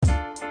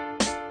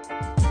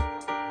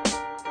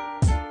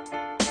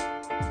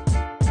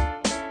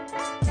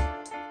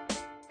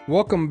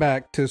Welcome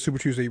back to Super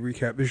Tuesday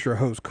Recap. This is your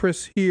host,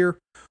 Chris, here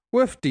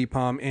with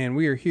Deepom, and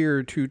we are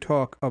here to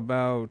talk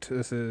about,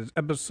 this is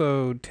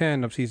episode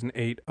 10 of season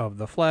 8 of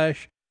The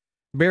Flash.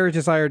 Barry's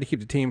desire to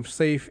keep the team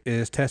safe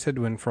is tested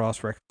when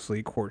Frost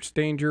recklessly courts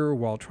danger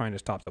while trying to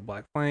stop the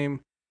Black Flame.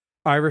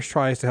 Iris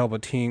tries to help a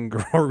teen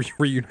girl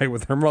reunite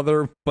with her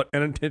mother, but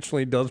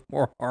unintentionally does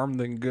more harm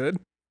than good.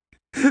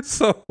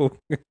 So,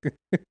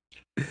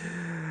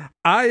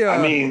 I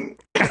mean,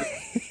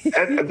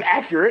 that's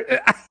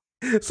accurate.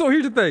 So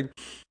here's the thing.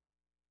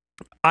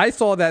 I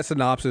saw that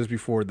synopsis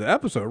before the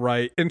episode,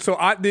 right? And so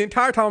the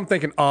entire time I'm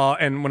thinking,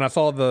 and when I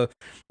saw the,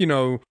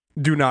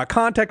 do not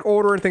contact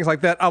order and things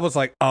like that, I was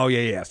like, oh,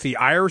 yeah. See,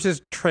 Iris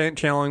is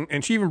channeling,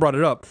 and she even brought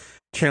it up,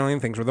 channeling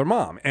things with her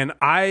mom. And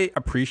I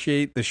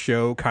appreciate the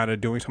show kind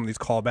of doing some of these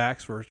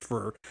callbacks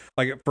for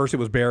like, at first it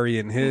was Barry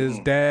and his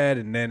dad,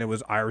 and then it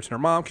was Iris and her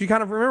mom. Because you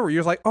kind of remember,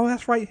 you're like, oh,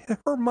 that's right.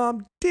 Her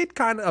mom did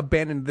kind of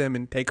abandon them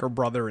and take her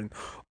brother and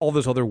all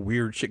this other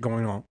weird shit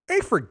going on.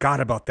 I forgot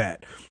about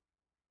that.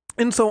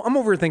 And so I'm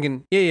over here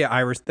thinking, yeah,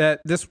 Iris,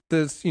 that this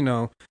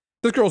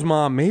girl's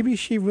mom, maybe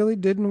she really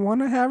didn't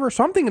want to have her.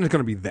 So I'm thinking it's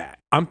going to be that.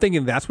 I'm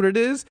thinking that's what it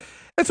is.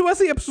 And so as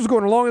the episode's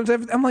going along,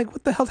 I'm like,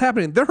 what the hell's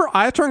happening? Then her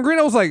eyes turn green.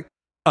 I was like,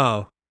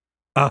 oh,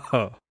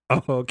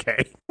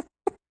 okay.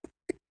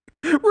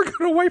 We're going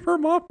to wipe her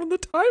mom from the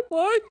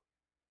timeline.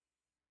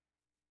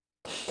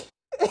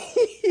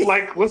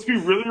 Like, let's be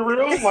really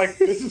real. Like,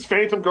 this is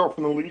Phantom Girl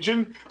from the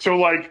Legion. So,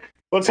 like,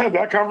 let's have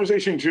that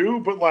conversation too.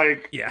 But,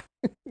 like, yeah.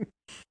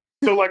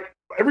 So, like,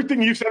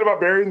 everything you said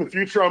about Barry in the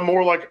future, I'm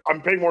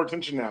paying more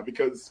attention now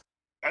because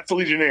that's a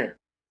Legionnaire.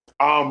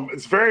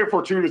 It's very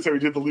fortuitous that we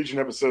did the Legion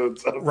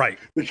episodes of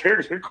the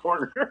Character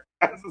Corner.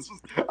 I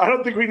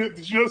don't think we knew.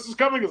 Did you know this was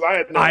coming? Because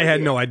I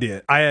had no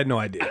idea. I had no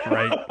idea,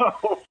 right?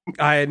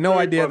 I had no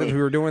idea that we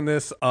were doing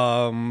this.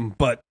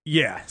 But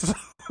yeah.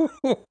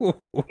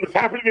 It's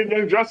happening in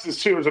Young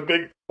Justice, too. There's a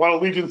big lot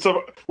of Legion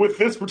stuff with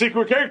this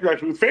particular character,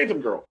 actually, with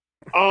Phantom Girl.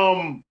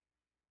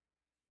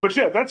 But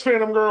yeah, that's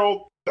Phantom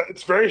Girl.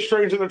 It's very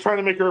strange that they're trying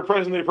to make her a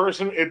present-day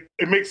person.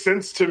 It makes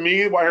sense to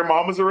me why her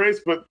mom was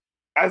erased, but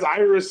as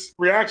Iris'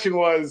 reaction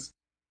was,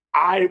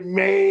 I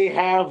may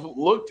have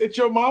looked at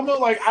your mama.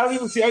 Like, I don't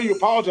even see how you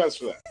apologize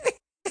for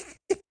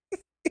that.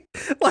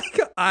 Like,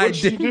 I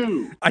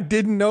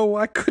didn't know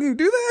I couldn't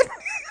do that.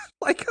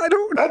 Like, I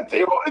don't.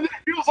 It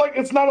feels like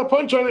it's not a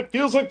punch on it. It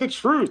feels like the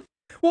truth.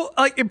 Well,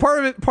 like, part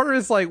of it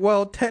is like,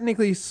 well,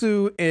 technically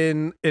Sue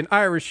and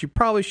Iris, she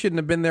probably shouldn't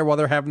have been there while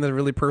they're having the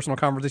really personal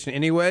conversation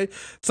anyway.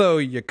 So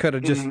you could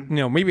have just,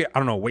 maybe, I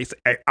don't know, wait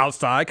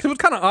outside. Because it was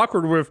kind of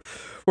awkward with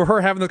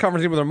her having the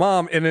conversation with her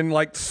mom. And then,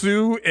 like,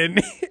 Sue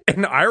and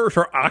Iris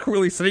are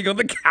awkwardly sitting on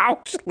the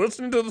couch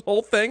listening to this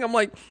whole thing. I'm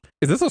like,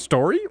 is this a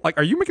story? Like,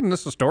 are you making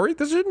this a story?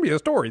 This shouldn't be a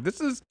story.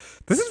 This is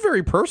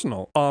very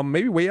personal.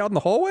 Maybe way out in the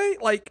hallway?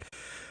 Like,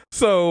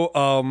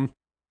 so,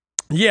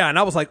 yeah, and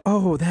I was like,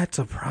 oh, that's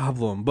a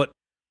problem. But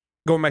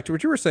going back to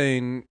what you were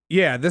saying,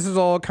 yeah, this is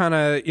all kind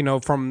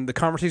of, from the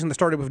conversation that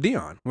started with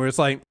Dion, where it's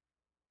like,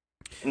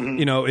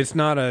 it's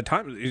not a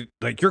time,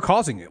 like, you're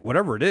causing it.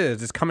 Whatever it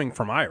is, it's coming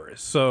from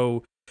Iris.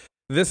 So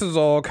this is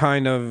all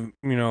kind of,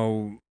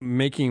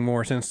 making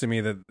more sense to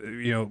me that,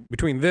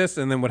 between this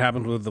and then what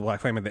happens with the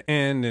Black Flame at the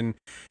end, and,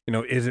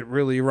 is it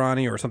really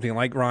Ronnie or something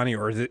like Ronnie,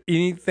 or is it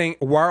anything?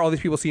 Why are all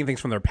these people seeing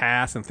things from their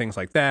past and things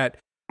like that?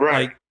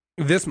 Right. Like,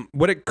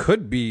 what it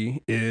could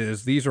be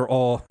is these are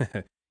all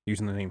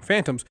using the name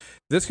Phantoms.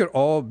 This could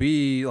all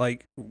be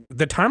like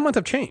the timelines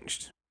have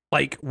changed.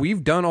 Like,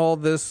 we've done all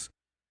this,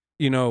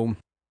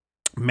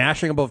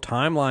 mashing above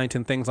timelines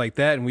and things like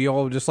that, and we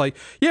all just like,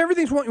 yeah,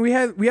 everything's one. We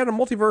had a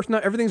multiverse now.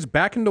 Everything's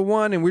back into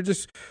one, and we're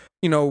just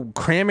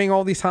cramming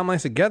all these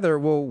timelines together.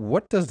 Well,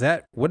 what does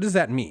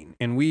that mean?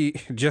 And we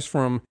just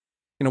from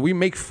we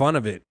make fun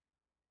of it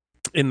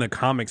in the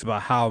comics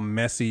about how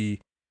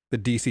messy the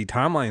DC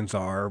timelines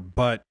are,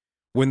 but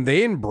when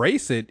they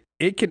embrace it,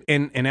 it can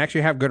and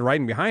actually have good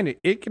writing behind it,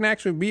 it can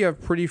actually be a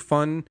pretty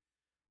fun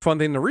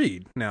thing to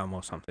read. Now,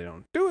 most times they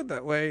don't do it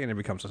that way, and it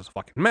becomes a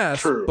fucking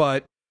mess. True.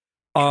 But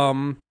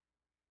and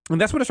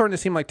that's what it's starting to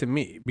seem like to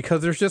me,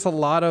 because there's just a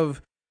lot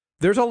of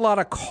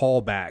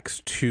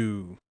callbacks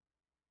to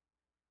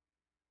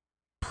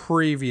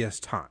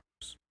previous times,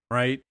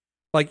 right?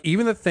 Like,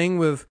 even the thing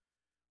with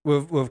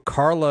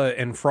Carla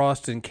and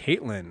Frost and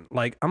Caitlin,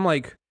 like, I'm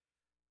like,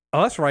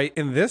 oh, that's right.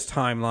 In this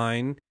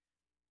timeline,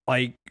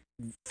 like,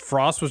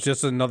 Frost was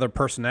just another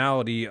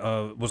personality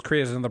was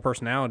created as another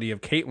personality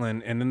of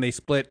Caitlin, and then they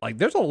split. Like,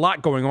 there's a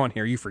lot going on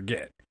here. You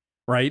forget,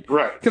 right?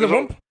 Right. Because at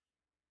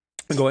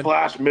one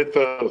Flash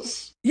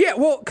mythos. Yeah,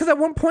 well, because at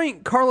one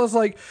point Carla's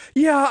like,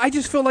 yeah, I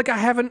just feel like I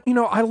haven't,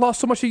 I lost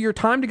so much of your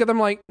time together. I'm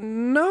like,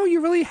 no,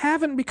 you really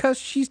haven't, because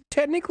she's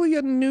technically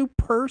a new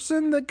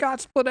person that got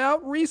split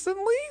out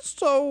recently.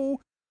 So,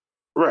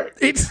 right,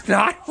 it's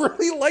not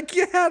really like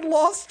you had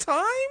lost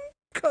time,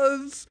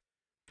 because.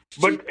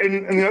 But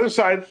on the other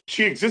side,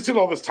 she existed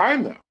all this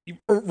time, though.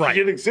 Right. She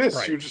didn't exist.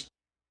 Right. She was just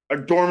a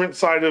dormant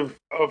side of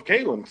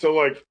Caitlin. So,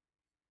 like,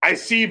 I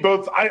see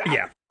both.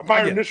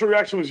 My initial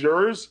reaction was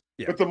yours.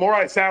 But the more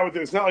I sat with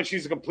it, it's not like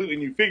she's a completely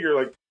new figure.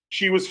 Like,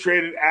 she was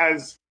created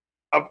as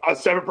a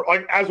seven,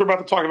 like, as we're about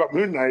to talk about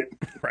Moon Knight,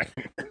 right?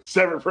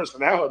 7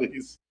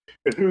 personalities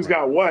and who's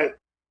got what.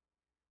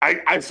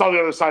 I saw the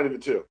other side of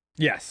it too.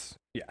 Yes.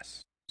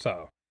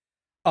 So,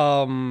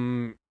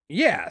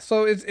 yeah.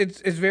 So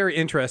it's very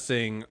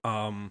interesting.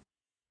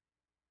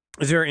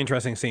 It's very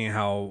interesting seeing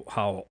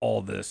how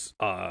all this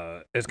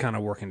is kind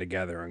of working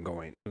together and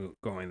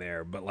going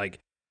there. But like,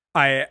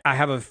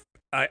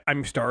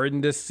 I'm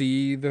starting to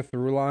see the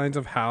through lines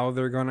of how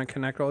they're going to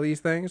connect all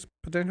these things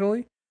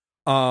potentially.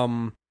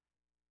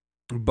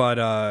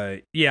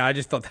 But yeah, I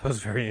just thought that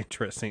was very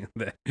interesting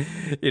that,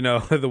 you know,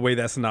 the way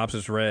that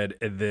synopsis read,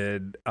 and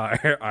then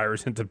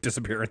Iris ends up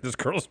disappearing this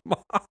girl's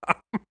mom.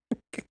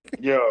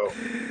 Yo,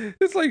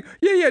 it's like,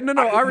 no, I didn't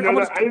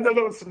know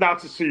that was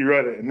synopsis till you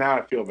read it, and now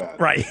I feel bad.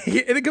 Right,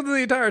 and because the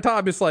entire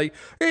time it's like,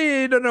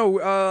 hey,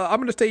 no, I'm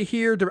gonna stay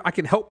here. I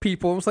can help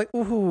people. It's like,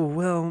 oh,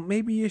 well,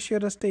 maybe you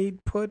should have stayed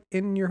put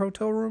in your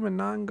hotel room and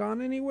not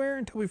gone anywhere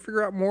until we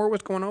figure out more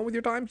what's going on with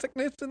your time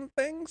sickness and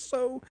things.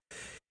 So,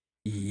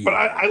 yeah. But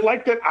I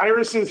like that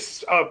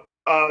Iris's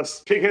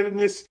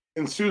pigheadedness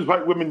and Sue's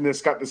white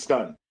womanness got this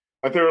done.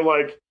 Like, they were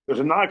like, there's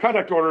a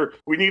non-contact order.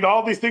 We need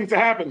all these things to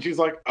happen. She's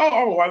like,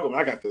 oh, white woman,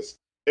 I got this.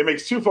 It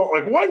makes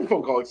one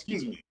phone call,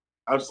 excuse me.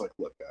 I was like,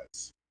 look,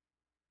 guys.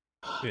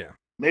 Yeah.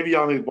 Maybe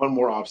y'all need one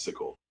more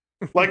obstacle.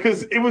 Like,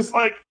 because it was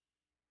like,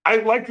 I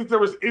like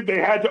that they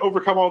had to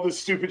overcome all this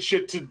stupid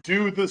shit to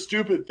do the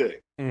stupid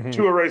thing,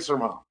 to erase her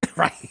mom.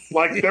 Right.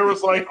 Like, there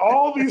was like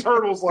all these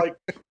hurdles. Like,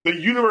 the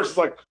universe is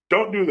like,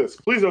 don't do this.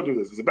 Please don't do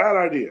this. It's a bad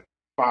idea.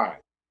 Fine.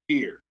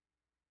 Here.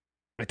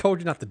 I told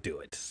you not to do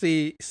it.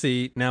 See,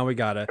 now we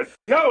gotta.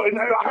 No, and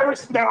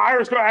Iris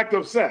gonna act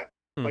upset.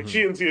 Like,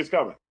 she didn't see us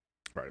coming.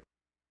 Right.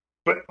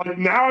 But like,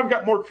 now I've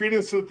got more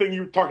credence to the thing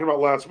you were talking about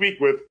last week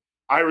with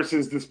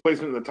Iris's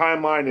displacement in the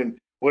timeline and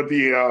what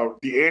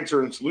the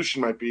answer and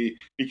solution might be.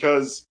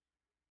 Because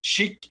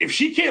if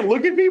she can't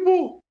look at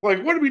people,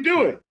 like, what are we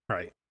doing?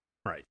 Right.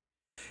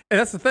 And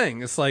that's the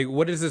thing. It's like,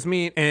 what does this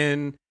mean?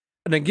 And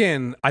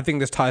again, I think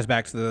this ties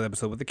back to the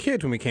episode with the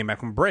kids when we came back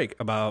from break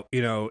about,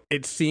 you know,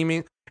 it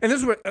seeming. And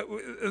this is what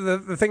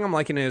the thing I'm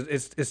liking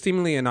is it's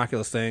seemingly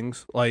innocuous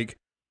things. Like,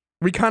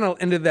 we kind of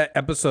ended that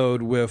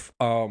episode with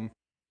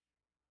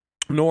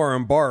Nora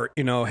and Bart,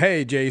 you know,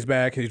 hey, Jay's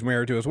back, he's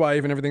married to his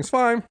wife, and everything's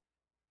fine.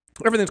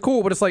 Everything's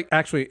cool, but it's like,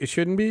 actually, it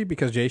shouldn't be,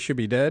 because Jay should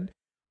be dead.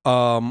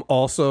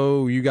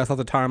 Also, you guys saw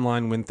the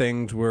timeline when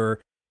things were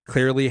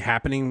clearly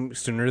happening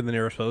sooner than they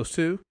were supposed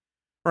to,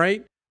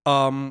 right?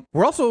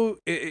 We're also,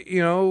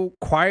 you know,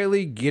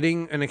 quietly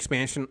getting an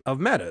expansion of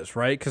metas,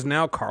 right? Because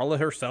now Carla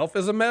herself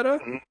is a meta.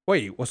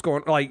 Wait, what's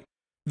going on? Like,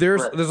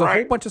 there's a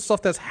whole bunch of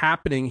stuff that's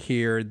happening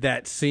here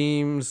that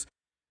seems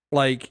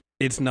like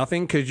it's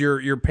nothing, because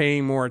you're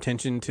paying more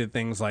attention to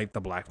things like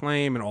the Black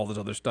Flame and all this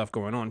other stuff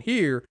going on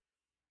here,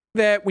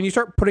 that when you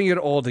start putting it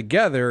all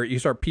together, you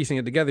start piecing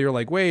it together, you're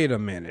like, wait a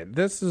minute,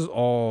 this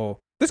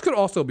could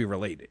also be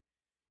related,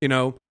 you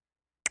know?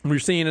 We're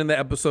seeing in the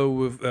episode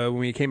with when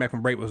we came back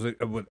from break, was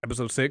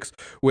episode 6,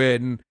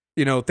 when,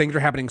 you know, things are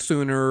happening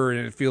sooner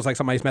and it feels like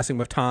somebody's messing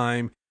with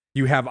time.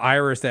 You have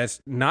Iris that's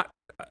not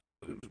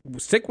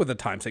sick with the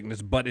time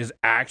sickness, but is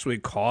actually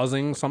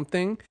causing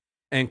something.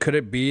 And could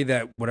it be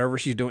that whatever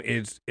she's doing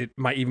it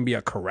might even be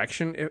a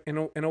correction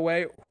in a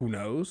way? Who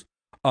knows?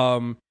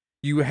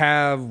 You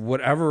have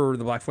whatever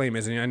the Black Flame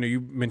is, and I know you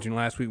mentioned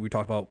last week we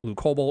talked about Blue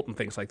Cobalt and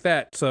things like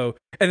that. So,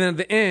 and then at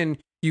the end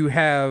you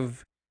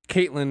have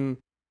Caitlin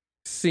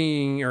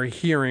seeing or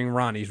hearing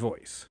Ronnie's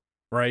voice,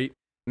 right?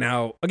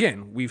 Now,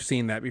 again, we've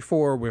seen that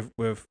before with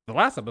the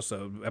last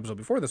episode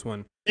before this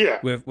one,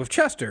 with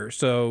Chester.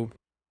 So,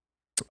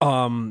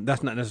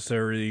 that's not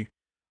necessarily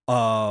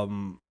a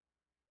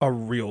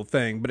real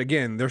thing. But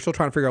again, they're still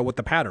trying to figure out what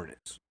the pattern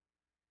is.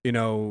 You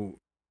know,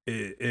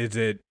 is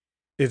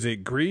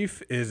it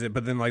grief?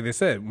 But then, like they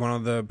said, one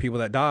of the people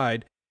that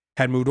died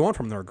had moved on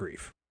from their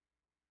grief,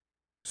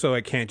 so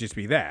it can't just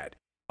be that.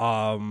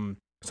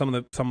 Some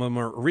of them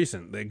are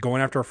recent. They're going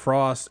after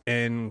Frost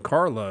and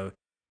Carla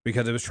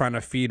because it was trying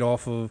to feed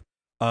off of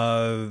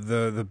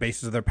the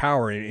basis of their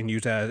power and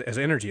use that as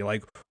energy.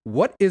 Like,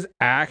 what is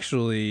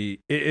actually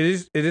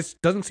it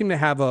doesn't seem to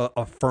have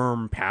a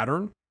firm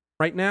pattern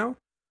right now.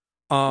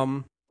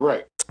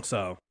 Right.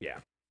 So yeah.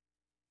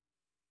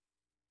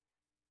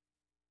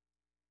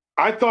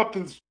 I thought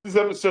this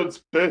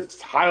episode's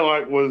best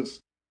highlight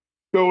was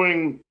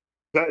showing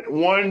that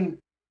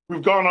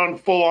we've gone on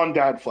full on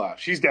Dad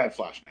Flash. He's Dad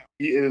Flash now.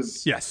 He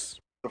is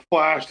the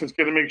Flash that's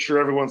going to make sure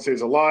everyone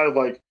stays alive.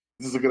 Like,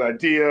 this is a good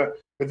idea.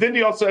 But then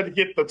he also had to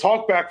get the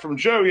talk back from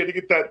Joe. He had to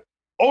get that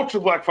ultra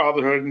black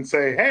fatherhood and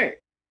say, hey,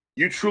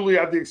 you truly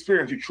have the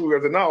experience. You truly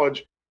have the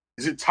knowledge.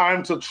 Is it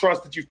time to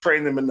trust that you've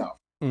trained them enough?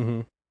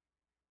 Mm-hmm.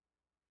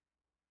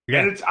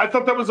 Yeah. And I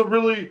thought that was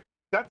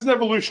that's an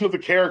evolution of the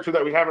character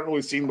that we haven't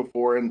really seen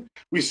before. And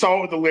we saw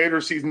it with the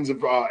later seasons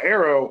of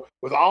Arrow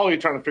with Ollie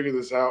trying to figure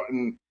this out.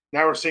 And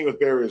now we're seeing it with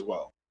Barry as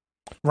well.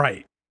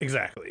 Right.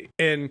 Exactly.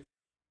 And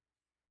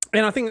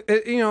I think,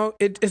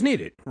 it's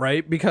needed,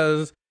 right?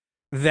 Because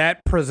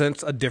that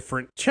presents a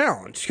different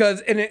challenge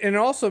because and it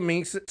also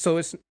makes it so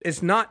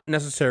it's not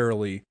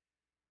necessarily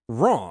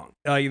wrong.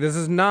 Like this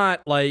is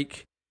not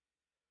like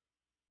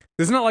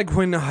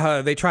when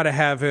they try to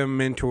have him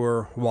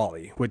mentor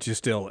Wally, which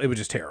is it was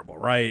just terrible,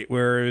 right?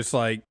 Where it's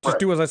like just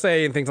do as I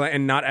say and things like,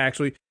 and not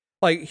actually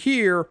like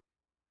here.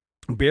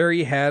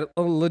 Barry had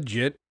a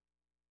legit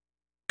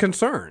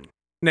concern.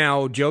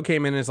 Now Joe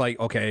came in and is like,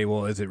 okay,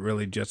 well, is it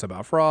really just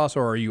about Frost,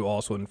 or are you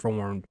also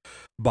informed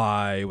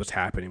by what's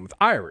happening with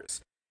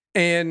Iris?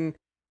 And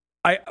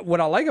what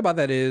I like about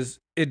that is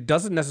it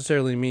doesn't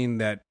necessarily mean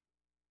that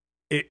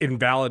it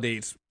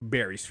invalidates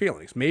Barry's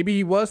feelings. Maybe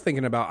he was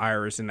thinking about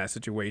Iris in that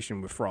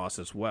situation with Frost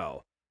as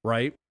well,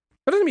 right?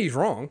 That doesn't mean he's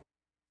wrong,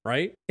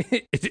 right?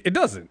 It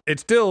doesn't.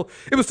 It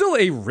was still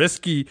a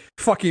risky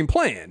fucking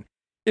plan.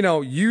 You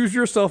know, use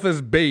yourself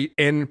as bait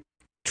and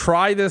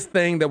try this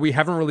thing that we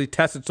haven't really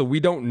tested, so we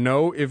don't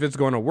know if it's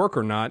going to work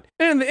or not.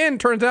 And in the end,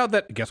 turns out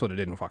that guess what? It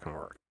didn't fucking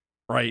work,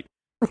 right?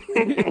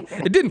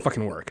 It didn't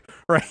fucking work,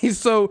 right?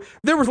 So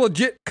there was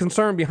legit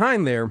concern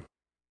behind there,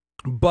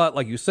 but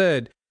like you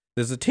said,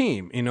 there's a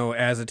team. You know,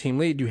 as a team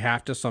lead, you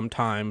have to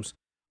sometimes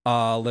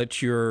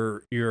let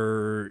your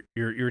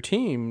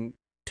team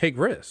take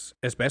risks,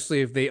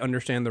 especially if they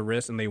understand the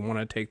risks and they want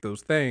to take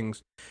those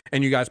things.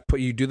 And you guys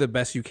you do the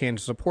best you can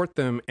to support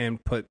them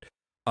and put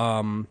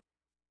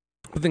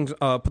things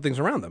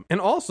around them. And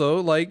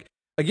also, like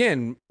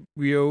again,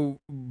 you know,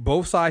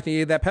 both sides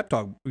needed that pep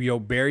talk. You know,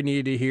 Barry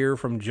needed to hear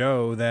from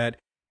Joe that,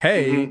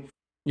 hey,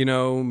 you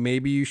know,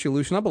 maybe you should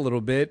loosen up a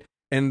little bit.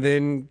 And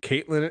then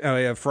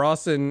Caitlin,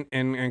 Frost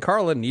and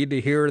Carla need to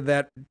hear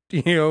that,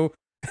 you know,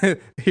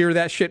 hear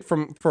that shit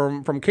from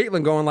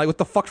Caitlin going like, what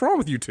the fuck's wrong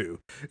with you two?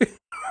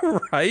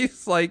 Right?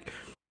 It's like,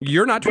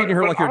 you're not treating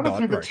her like your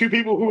daughter. The two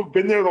people who have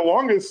been there the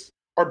longest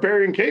are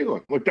Barry and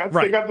Caitlin. Like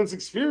they got this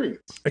experience.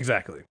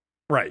 Exactly.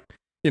 Right.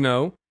 You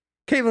know,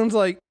 Caitlin's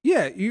like,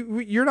 yeah,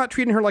 you're not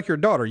treating her like your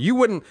daughter. You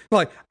wouldn't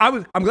like.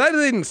 I'm glad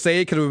they didn't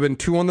say it because it would have been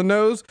two on the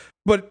nose.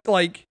 But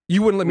like,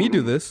 you wouldn't let me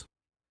do this.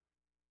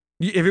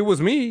 If it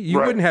was me, you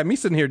wouldn't have me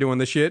sitting here doing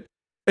this shit.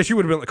 And she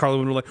would have been like, Carla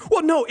would have been like,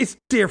 well, no, it's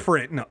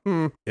different.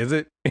 No, is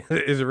it?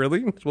 Is it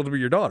really? It's supposed to be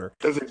your daughter.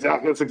 That's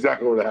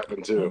exactly what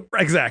happened too.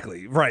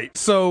 Exactly. Right.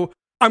 So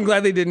I'm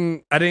glad they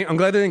didn't. I'm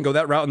glad they didn't go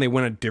that route and they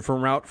went a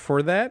different route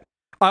for that.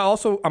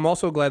 I'm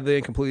also glad they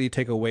didn't completely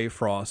take away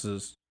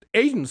Frost's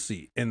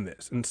agency in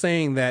this and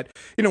saying that,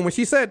 you know, when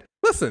she said,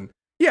 listen,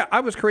 yeah, I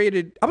was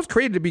created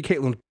to be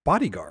Caitlin's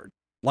bodyguard.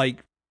 Like,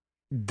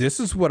 this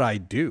is what I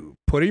do.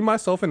 Putting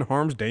myself in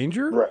harm's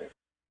danger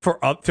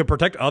to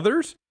protect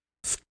others.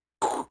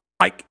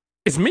 Like,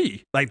 it's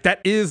me. Like,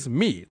 that is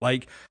me.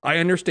 Like, I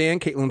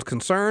understand Caitlin's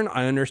concern.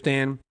 I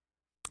understand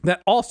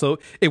that also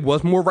it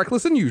was more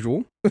reckless than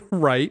usual,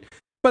 right?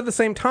 But at the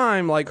same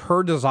time, like,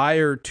 her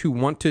desire to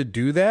want to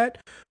do that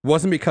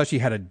wasn't because she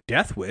had a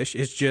death wish.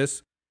 It's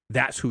just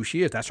that's who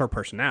she is. That's her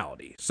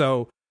personality.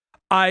 So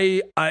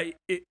the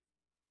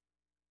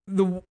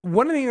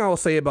one thing I will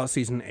say about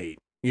season 8,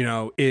 you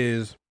know,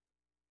 is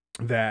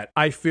that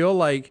I feel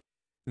like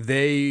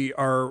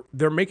they're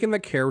making the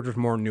characters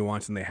more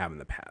nuanced than they have in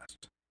the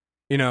past.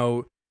 You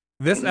know,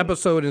 this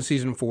episode in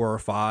season 4 or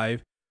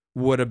 5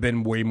 would have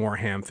been way more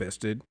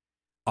ham-fisted.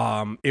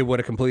 It would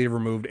have completely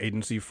removed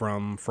agency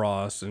from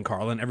Frost and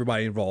Carla and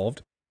everybody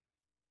involved.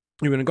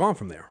 You would have gone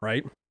from there,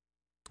 right?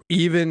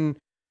 Even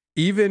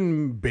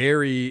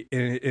Barry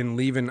in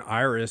leaving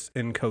Iris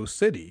in Coast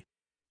City,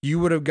 you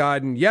would have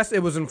gotten, yes,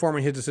 it was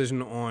informing his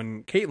decision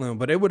on Caitlin,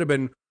 but it would have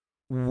been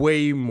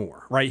way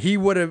more, right? He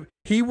would have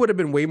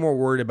been way more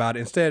worried about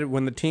it. Instead,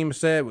 when the team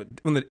said,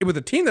 it was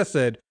the team that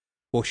said,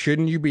 well,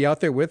 shouldn't you be out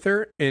there with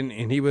her? And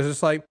he was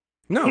just like,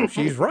 no,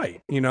 she's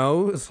right. You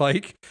know, it's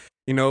like,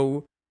 you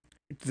know,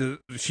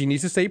 she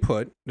needs to stay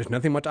put. There's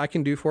nothing much I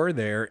can do for her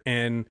there.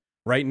 And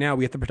right now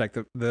we have to protect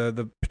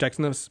the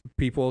protection of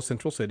people of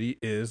Central City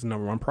is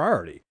number one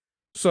priority.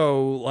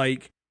 So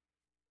like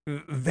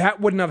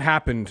that wouldn't have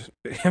happened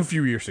a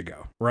few years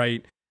ago,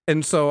 right?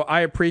 And so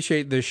I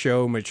appreciate this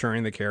show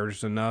maturing the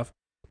characters enough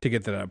to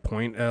get to that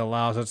point. It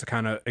allows us to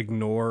kind of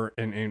ignore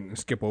and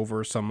skip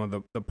over some of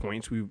the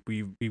points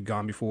we've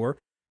gone before.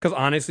 Because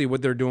honestly,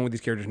 what they're doing with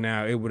these characters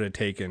now, it would have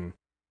taken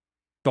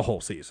the whole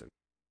season,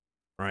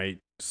 right?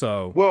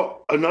 So,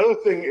 well, another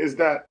thing is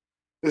that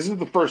this is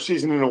the first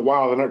season in a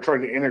while they're not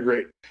trying to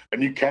integrate a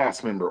new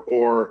cast member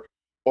or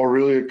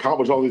really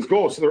accomplish all these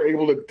goals. So they're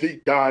able to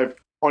deep dive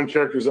on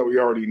characters that we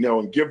already know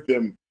and give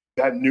them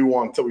that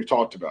nuance that we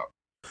talked about.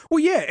 Well,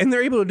 yeah, and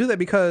they're able to do that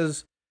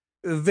because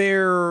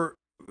Barry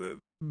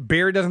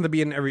doesn't have to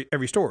be in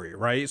every story,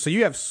 right? So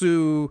you have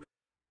Sue,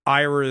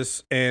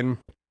 Iris, and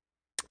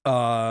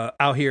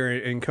out here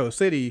in Coast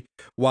City,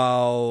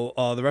 while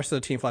the rest of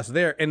the team flies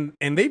there, and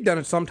they've done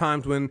it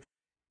sometimes when,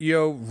 you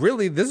know,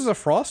 really this is a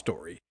Frost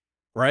story,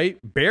 right?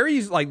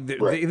 Barry's like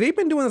they've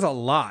been doing this a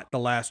lot the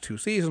last 2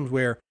 seasons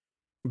where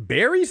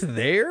Barry's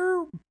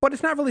there, but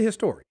it's not really his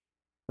story,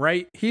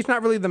 right? He's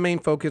not really the main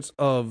focus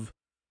of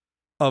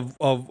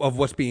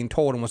what's being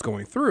told and what's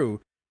going through.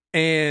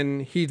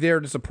 And he's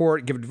there to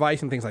support, give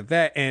advice and things like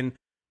that. And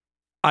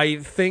I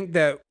think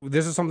that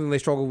this is something they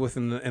struggled with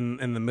in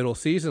the middle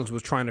seasons,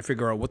 was trying to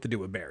figure out what to do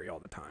with Barry all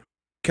the time.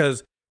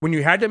 Because when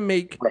you had to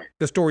make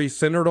the story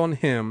centered on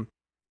him,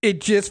 it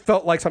just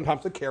felt like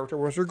sometimes the character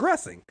was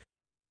regressing.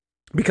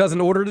 Because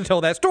in order to tell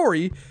that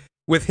story,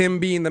 with him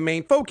being the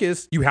main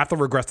focus, you have to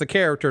regress the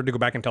character to go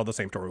back and tell the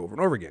same story over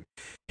and over again.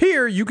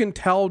 Here, you can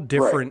tell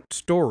different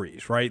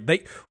stories, right?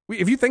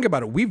 If you think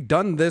about it, we've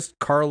done this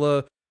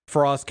Carla,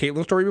 Frost,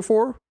 Caitlin story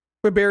before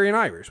with Barry and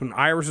Iris, when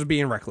Iris was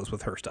being reckless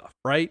with her stuff,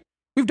 right?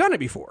 We've done it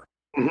before.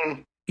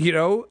 Mm-hmm. You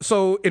know?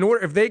 So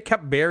if they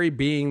kept Barry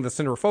being the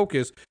center of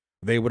focus,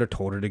 they would have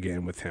told it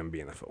again with him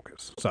being the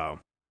focus. So,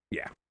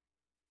 yeah.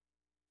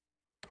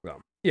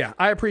 Yeah,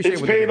 I appreciate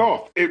it's paid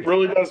off. It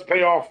really does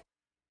pay off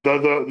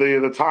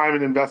the time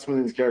and investment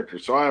in these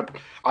characters. So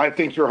I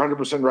think you're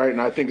 100% right,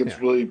 and I think it's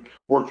really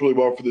worked really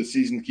well for this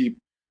season to keep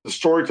the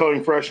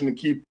storytelling fresh and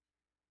to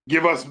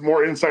give us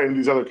more insight into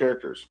these other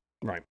characters.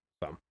 Right.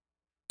 So,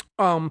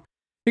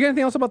 you got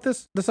anything else about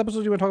this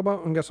episode you want to talk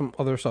about? We got some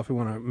other stuff we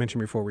want to mention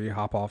before we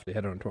hop off to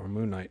head on to our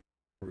Moon Knight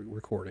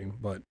recording.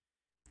 But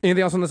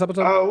anything else on this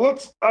episode?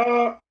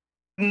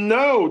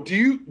 No. Do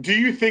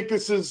you think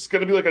this is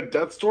going to be like a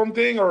Deathstorm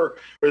thing, or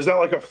is that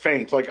like a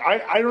feint? Like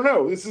I don't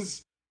know.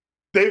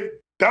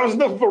 That was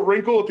enough of a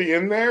wrinkle at the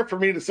end there for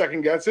me to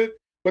second guess it.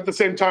 But at the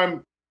same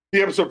time,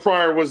 the episode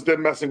prior was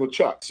them messing with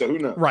Chuck, so who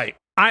knows? Right.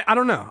 I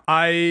don't know.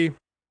 I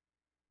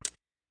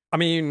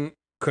mean,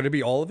 could it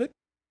be all of it?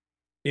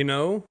 You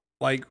know,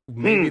 like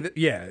maybe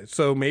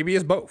so maybe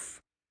it's both.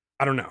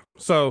 I don't know.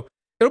 So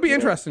it'll be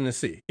interesting to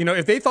see. You know,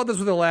 if they thought this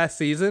was the last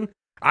season,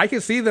 I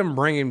could see them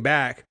bringing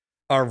back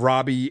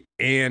Robbie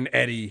and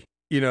Eddie,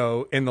 you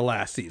know, in the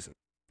last season.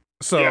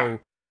 So,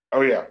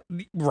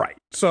 right.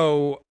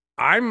 So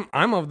I'm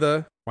of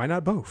the why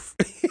not both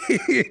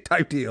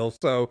type deal.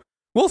 So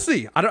we'll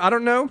see. I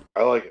don't know.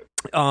 I like it.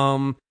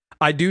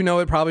 I do know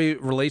it probably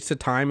relates to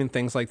time and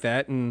things like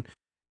that, and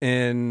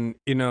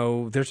you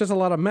know, there's just a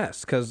lot of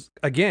mess because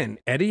again,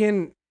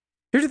 here's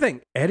the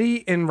thing: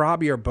 Eddie and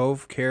Robbie are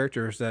both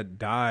characters that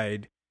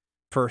died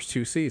first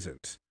two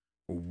seasons.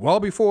 Well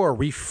before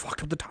we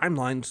fucked up the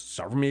timelines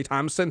several many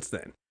times since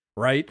then,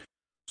 right?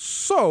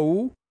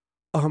 So,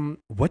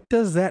 what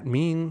does that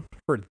mean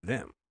for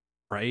them,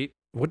 right?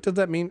 What does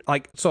that mean?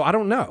 Like, so I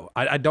don't know.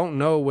 I don't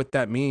know what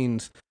that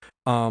means,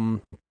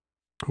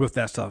 with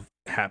that stuff.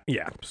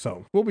 Yeah.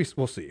 So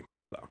we'll see.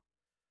 So,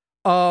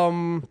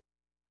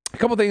 a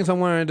couple things I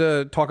wanted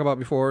to talk about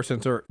before,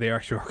 since they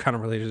actually are kind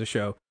of related to the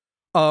show.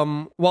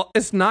 Well,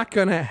 it's not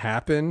gonna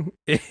happen.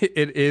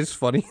 It is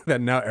funny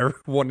that now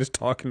everyone is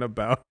talking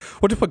about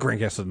we'll just put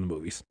Grant Gustin in the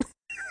movies.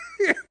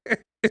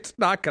 It's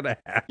not gonna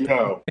happen.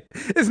 No.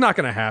 It's not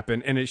gonna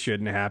happen, and it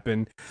shouldn't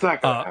happen. It's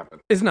not gonna happen.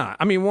 It's not.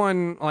 I mean,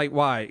 one, like,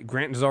 why?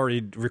 Grant is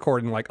already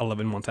recording like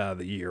 11 months out of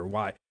the year.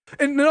 Why?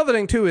 And another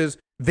thing too is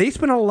they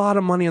spent a lot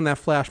of money on that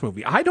Flash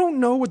movie. I don't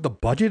know what the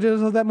budget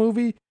is of that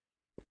movie,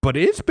 but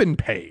it's been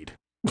paid.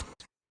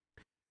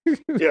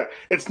 Yeah,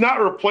 it's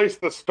not replace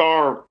the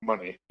star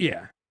money.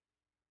 Yeah.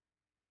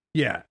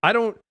 I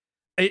don't.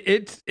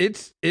 It's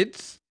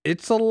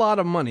a lot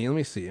of money. Let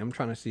me see. I'm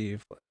trying to see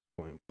if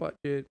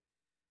budget.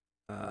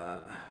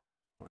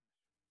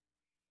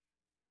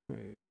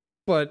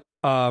 But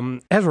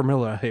Ezra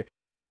Miller here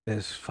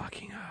is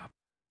fucking up.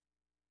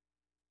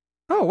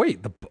 Oh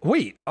wait,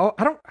 Oh,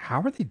 I don't.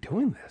 How are they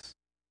doing this?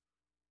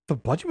 The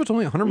budget was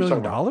only $100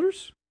 million.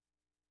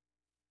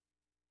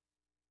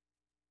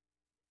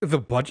 The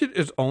budget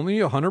is only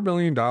 $100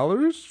 million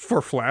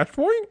for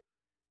Flashpoint?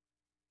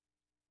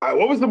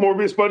 What was the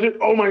Morbius budget?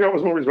 Oh my God,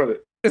 what was Morbius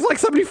budget? It's like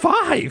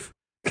 75.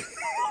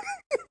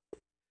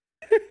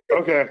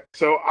 Okay,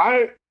 so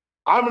I'm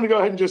going to go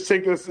ahead and just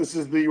take this. This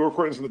is the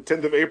recording on the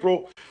 10th of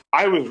April.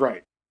 I was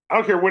right. I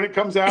don't care when it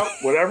comes out,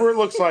 whatever it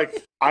looks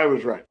like, I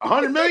was right.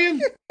 100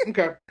 million?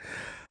 Okay.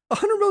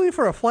 100 million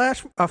for a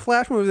Flash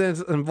movie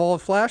that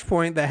involves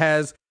Flashpoint that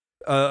has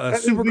a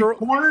Supergirl.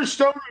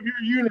 Cornerstone of your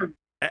universe.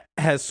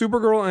 Has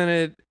Supergirl in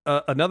it,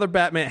 another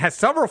Batman, has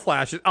several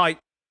Flashes.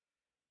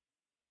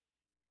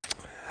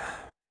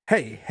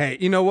 Hey,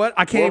 you know what?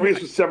 I can't.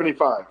 Morbius was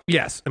 75.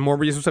 Yes, and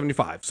Morbius was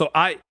 75. So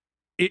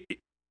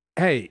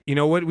hey, you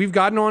know what? We've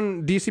gotten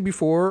on DC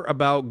before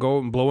about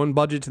blowing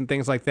budgets and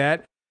things like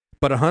that,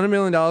 but $100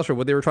 million for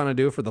what they were trying to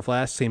do for the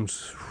Flash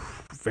seems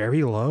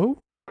very low.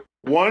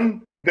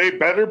 One, they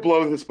better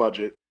blow this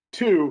budget.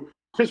 Two,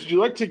 Chris, would you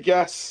like to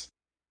guess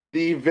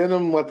the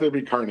Venom Let There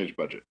Be Carnage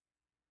budget?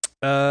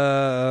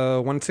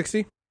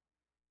 160?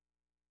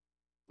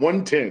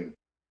 110.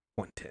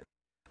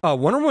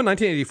 Wonder Woman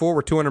 1984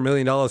 were $200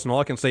 million, and all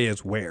I can say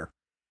is where.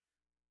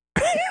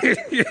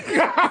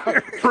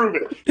 Prove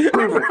it.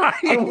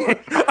 Right.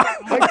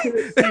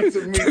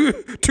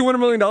 $200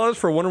 million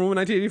for Wonder Woman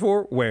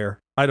 1984? Where?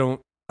 I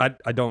don't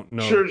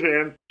know. Sure,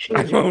 Jan.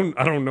 I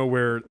don't know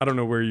where. I don't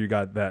know where you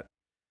got that.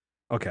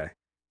 Okay.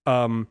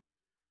 I'm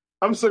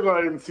so glad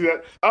I didn't see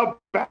that.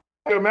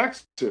 HBO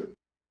Max soon.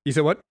 You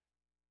said what?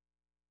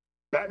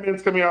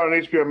 Batman's coming out on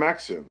HBO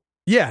Max soon.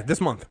 Yeah,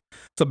 this month.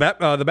 So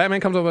the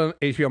Batman comes over on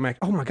HBO Max.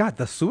 Oh my God,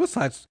 the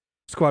Suicide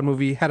Squad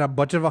movie had a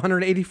budget of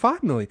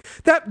 185 million.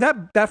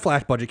 That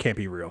Flash budget can't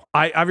be real.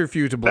 I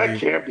refuse to believe that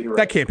can't be real.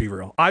 That can't be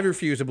real. I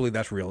refuse to believe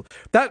that's real.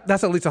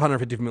 That's at least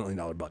 $150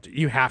 million budget.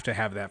 You have to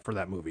have that for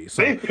that movie.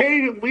 So they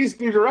paid at least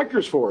the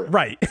directors for it.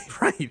 Right.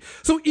 Right.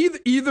 So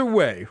either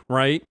way,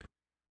 right?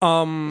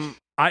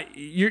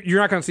 You're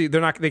not going to see,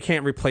 they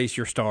can't replace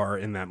your star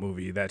in that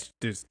movie. That's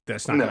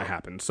not going to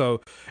happen.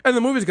 So, and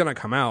the movie's going to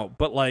come out,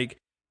 but like,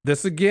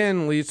 this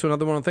again leads to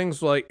another one of the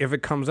things, like, if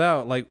it comes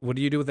out, like, what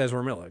do you do with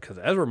Ezra Miller? Because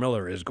Ezra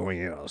Miller is going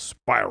in a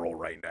spiral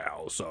right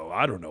now, so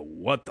I don't know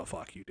what the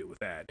fuck you do with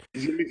that.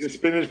 He's going to be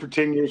suspended for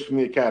 10 years from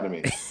the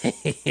Academy.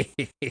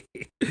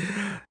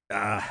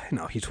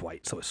 No, he's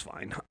white, so it's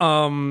fine.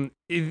 I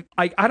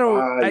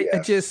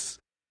just...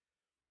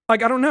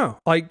 Like, I don't know.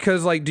 Like,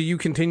 because, like, do you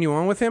continue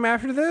on with him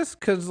after this?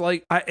 Because,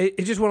 like,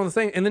 it's just one of the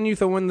things. And then you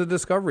throw in the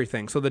Discovery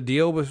thing. So the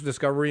deal with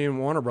Discovery and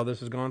Warner Brothers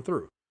has gone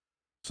through.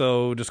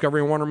 So Discovery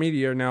and Warner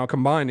Media are now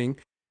combining.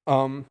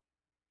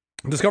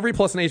 Discovery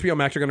Plus and HBO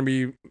Max are going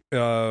to be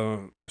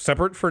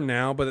separate for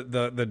now, but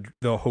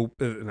the hope,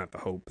 not the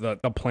hope,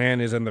 the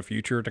plan is in the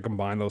future to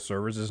combine those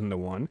services into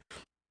one.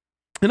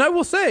 And I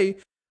will say,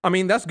 I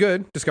mean, that's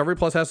good. Discovery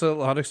Plus has a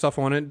lot of stuff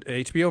on it.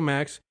 HBO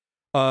Max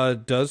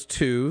does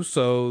too,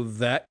 so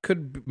that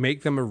could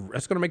make them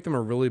that's going to make them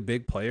a really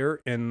big player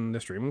in the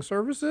streaming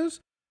services,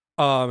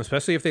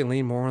 especially if they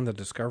lean more on the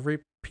Discovery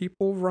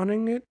people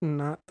running it,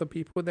 not the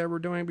people that were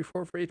doing it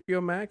before for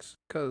HBO Max,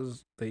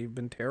 because they've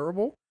been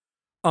terrible.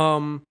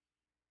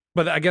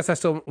 But I guess that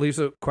still leaves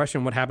a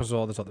question: what happens to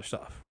all this other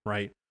stuff,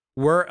 right?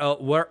 Where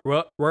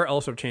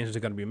else are changes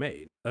going to be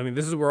made? I mean,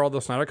 this is where all the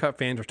Snyder Cut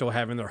fans are still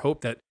having their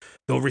hope that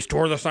they'll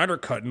restore the Snyder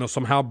Cut and they'll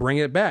somehow bring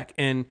it back.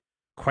 And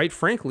quite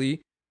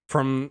frankly,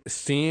 from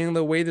seeing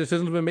the way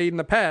decisions have been made in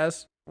the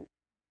past,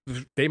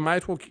 they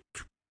might as well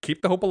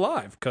keep the hope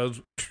alive,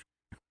 because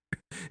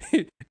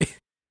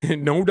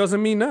no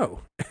doesn't mean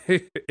no.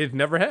 It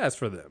never has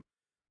for them.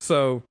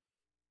 So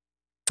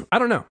I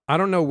don't know. I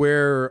don't know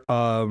where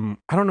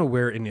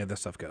any of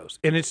this stuff goes.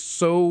 And it's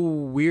so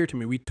weird to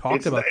me. We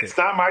talked about this. It's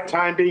not my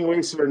time being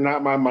wasted or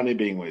not my money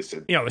being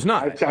wasted. You know, it's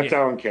not. I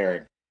don't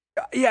care.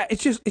 Yeah,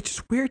 it's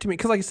just weird to me,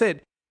 because like I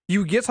said,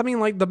 you get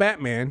something like The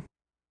Batman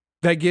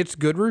that gets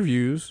good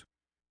reviews,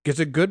 gets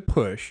a good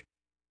push,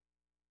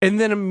 and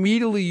then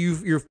immediately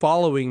you're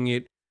following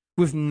it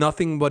with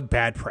nothing but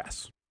bad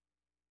press.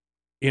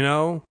 You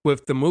know,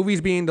 with the movies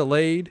being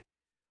delayed,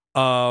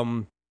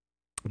 then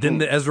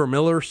the Ezra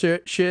Miller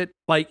shit.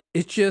 Like,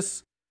 it's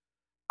just,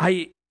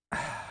 I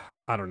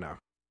don't know.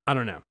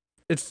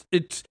 It's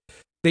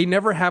they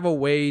never have a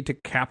way to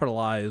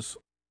capitalize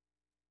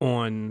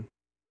on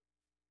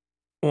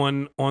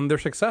their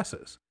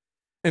successes.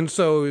 And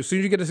so as soon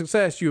as you get a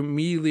success, you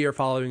immediately are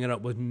following it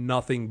up with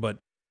nothing but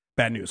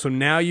bad news. So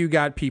now you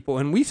got people,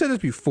 and we said this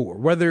before,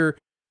 whether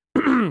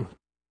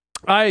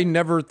I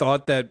never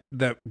thought that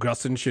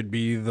Gustin should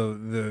be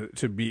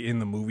to be in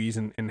the movies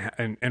and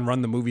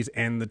run the movies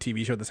and the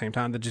TV show at the same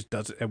time. That just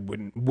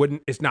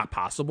wouldn't it's not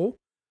possible.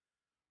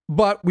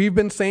 But we've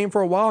been saying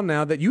for a while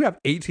now that you have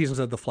 8 seasons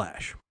of The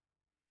Flash.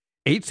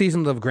 8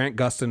 seasons of Grant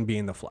Gustin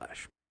being the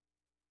Flash.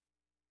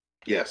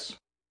 Yes.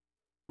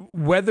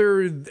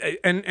 Whether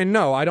and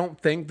no, I don't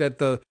think that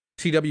the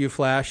CW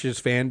Flash's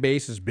fan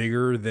base is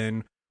bigger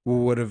than we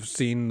would have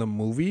seen the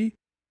movie.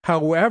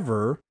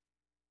 However,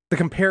 the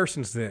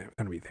comparison's going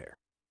to be there.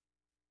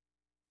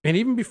 And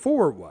even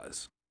before it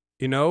was,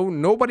 you know,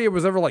 nobody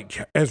was ever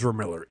like, Ezra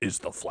Miller is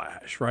the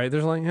Flash, right?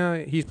 There's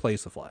like, he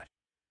plays the Flash,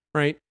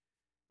 right?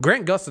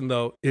 Grant Gustin,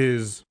 though,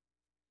 is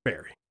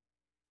Barry.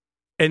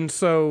 And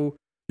so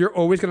you're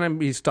always going to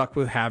be stuck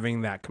with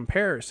having that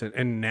comparison.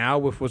 And now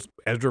with what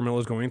Ezra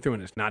Miller's going through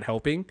and it's not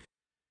helping,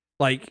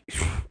 like,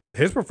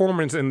 his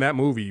performance in that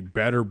movie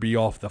better be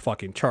off the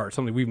fucking chart,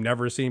 something we've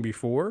never seen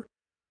before,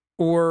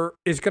 or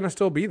it's going to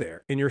still be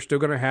there. And you're still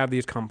going to have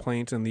these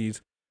complaints and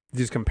these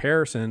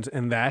comparisons,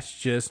 and that's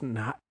just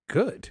not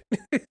good.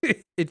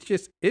 It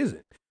just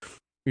isn't.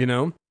 You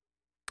know?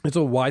 It's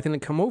a wide thing to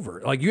come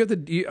over. Like, you have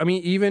to, I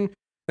mean, even,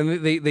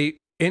 and they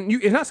and you,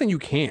 it's not saying you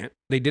can't.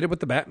 They did it with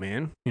the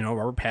Batman, you know,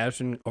 Robert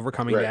Pattinson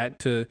overcoming that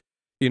to,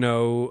 you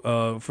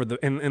know, for the,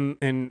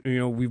 and, you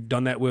know, we've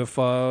done that with,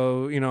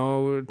 you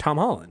know, Tom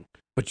Holland.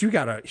 But you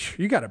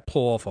gotta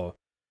pull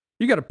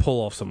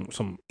off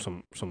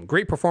some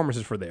great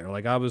performances for there.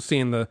 Like, I was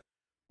seeing the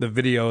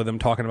video of them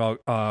talking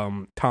about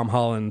Tom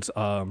Holland's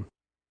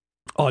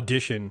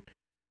audition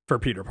for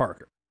Peter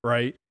Parker,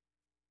 right?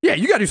 Yeah,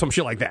 you gotta do some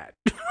shit like that.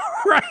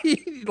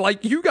 Right?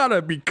 Like, you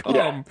gotta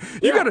become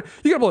you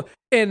gotta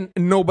and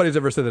nobody's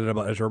ever said that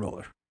about Ezra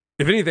Miller.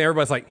 If anything,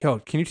 everybody's like, yo,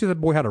 can you teach that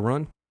boy how to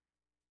run?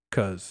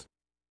 Cause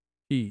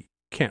he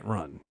can't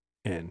run.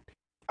 And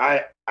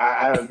I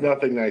have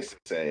nothing nice to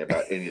say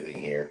about anything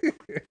here.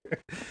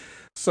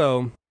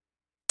 So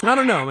I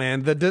don't know,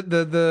 man. This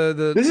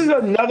is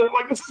another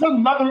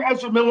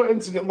Ezra Miller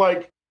incident.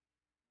 Like,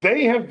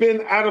 they have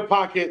been out of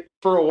pocket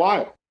for a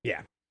while.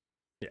 Yeah.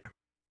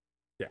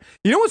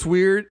 You know what's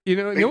weird? They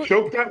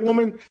choked that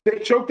woman. They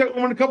choked that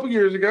woman a couple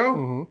years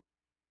ago,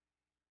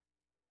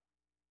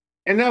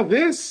 and now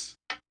this.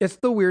 it's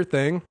the weird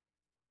thing.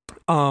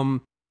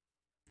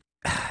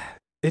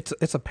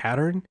 It's a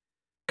pattern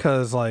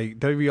because like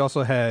WWE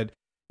also had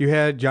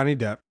Johnny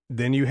Depp,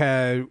 then you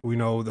had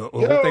the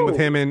whole thing with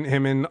him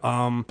and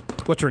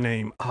what's her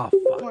name? Oh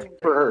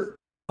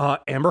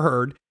fuck, Amber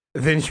Heard.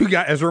 Then you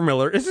got Ezra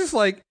Miller. It's just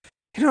like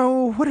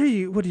what are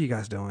you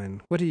guys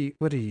doing? What are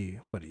you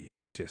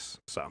just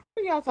so? What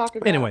are y'all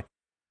talking about? Anyway.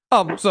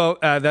 So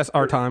that's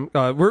our time.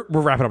 We're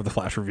wrapping up the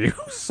Flash review.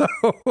 So,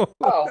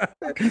 oh,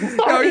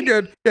 no, you're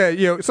good.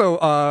 Yeah,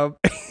 So,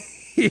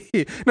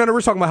 no,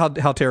 we're talking about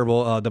how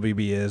terrible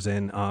WB is,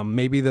 and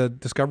maybe the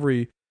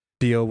Discovery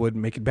deal would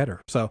make it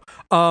better. So,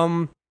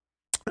 I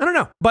don't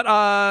know, but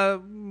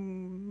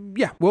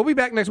yeah, we'll be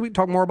back next week to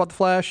talk more about the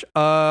Flash.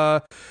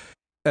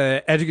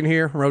 As you can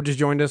hear, Ro just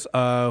joined us.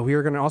 We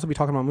are going to also be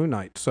talking about Moon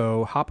Knight.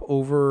 So hop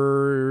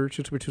over to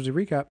Super Tuesday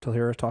Recap to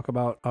hear us talk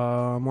about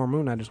more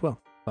Moon Knight as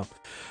well. So,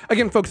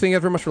 again, folks, thank you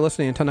very much for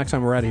listening. Until next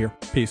time, we're out of here.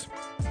 Peace.